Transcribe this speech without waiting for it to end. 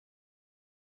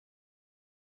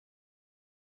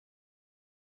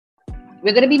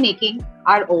we're going to be making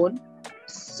our own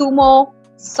Sumo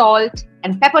salt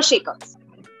and pepper shakers.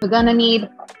 We're going to need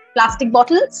plastic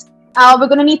bottles. We're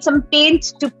going to need some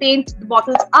paint to paint the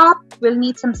bottles up. We'll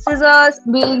need some scissors.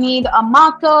 We'll need a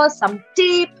marker, some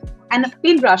tape, and a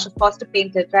paintbrush, of course, to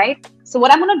paint it, right? So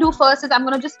what I'm going to do first is I'm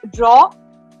going to just draw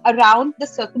around the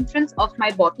circumference of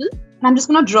my bottle. And I'm just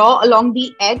going to draw along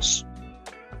the edge.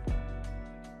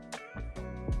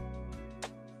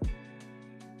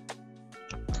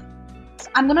 So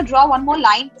I'm going to draw one more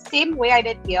line the same way I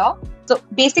did here. So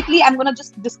basically, I'm going to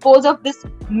just dispose of this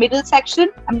middle section.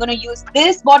 I'm going to use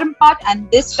this bottom part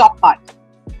and this top part.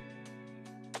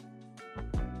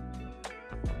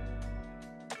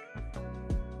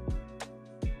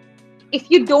 If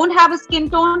you don't have a skin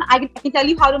tone, I can tell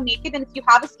you how to make it. And if you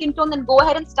have a skin tone, then go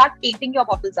ahead and start painting your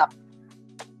bottles up.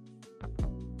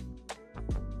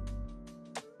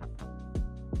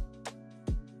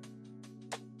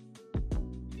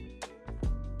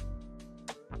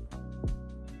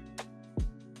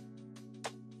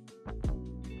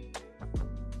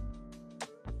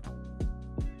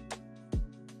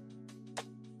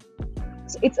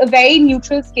 So it's a very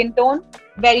neutral skin tone,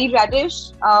 very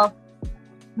reddish,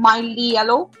 mildly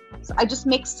yellow. So I just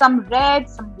mixed some red,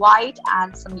 some white,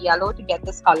 and some yellow to get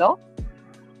this color.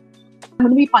 I'm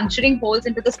going to be puncturing holes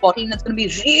into this bottle, and it's going to be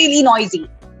really noisy.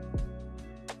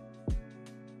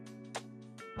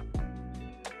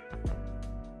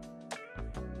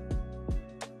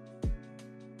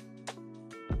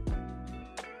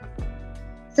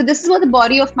 So this is what the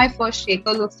body of my first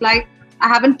shaker looks like. I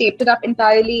haven't taped it up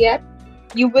entirely yet.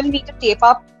 You will need to tape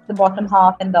up the bottom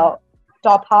half and the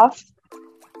top half.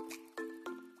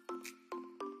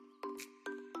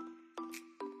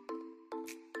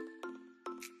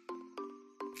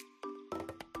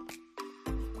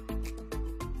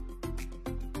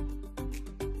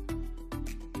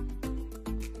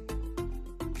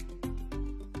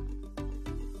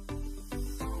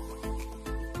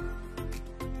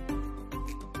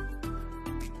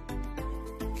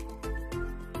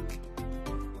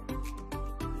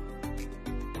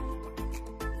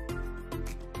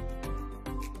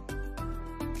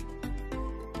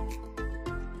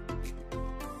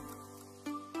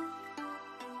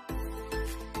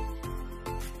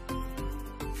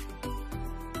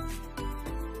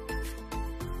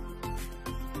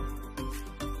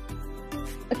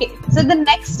 Okay, so the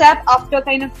next step after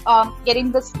kind of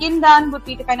getting the skin done would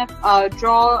be to kind of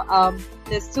draw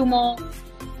the sumo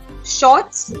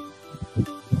shorts.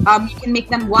 You can make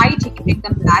them white, you can make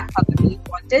them black, however you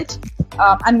want it.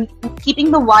 I'm keeping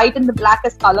the white and the black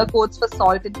as color codes for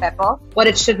salt and pepper, what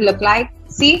it should look like.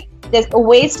 See, there's a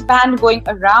waistband going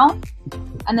around,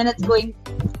 and then it's going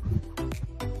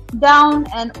down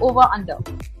and over under.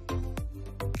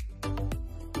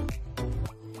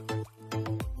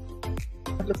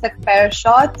 It looks like a pair of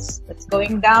shorts. It's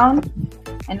going down,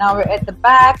 and now we're at the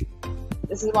back.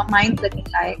 This is what mine's looking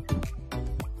like.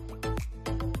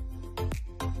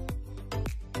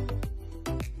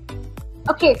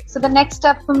 Okay, so the next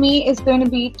step for me is going to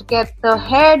be to get the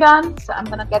hair done. So I'm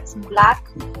going to get some black,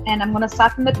 and I'm going to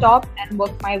start from the top and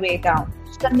work my way down.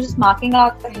 So I'm just marking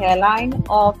out the hairline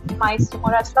of my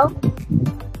sumo wrestler.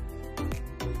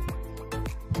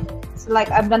 So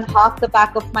like I've done half the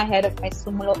back of my head of my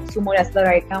sumo wrestler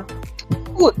right now.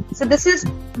 Cool. So this is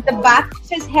the back of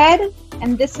his head,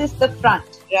 and this is the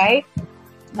front, right?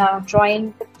 Now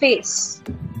drawing the face.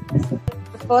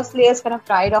 The first layer is kind of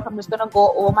dried off. I'm just going to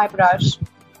go over my brush,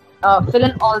 fill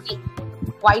in all the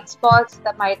white spots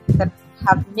that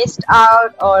have missed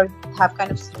out or have kind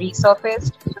of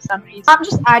resurfaced for some reason. I'm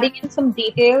just adding in some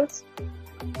details,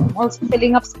 also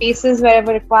filling up spaces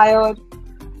wherever required.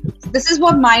 This is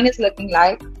what mine is looking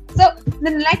like. So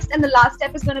the next and the last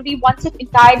step is going to be, once it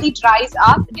entirely dries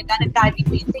up and you're done entirely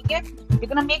painting it, you're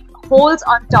going to make holes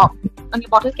on top. On your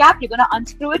bottle cap, you're going to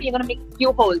unscrew it, you're going to make a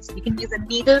few holes. You can use a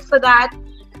needle for that.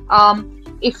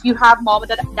 If you have mom or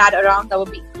dad around, that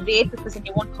would be great, because then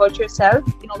you won't hurt yourself.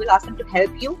 You can always ask them to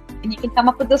help you, and you can come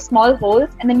up with those small holes,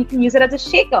 and then you can use it as a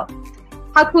shaker.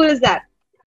 How cool is that?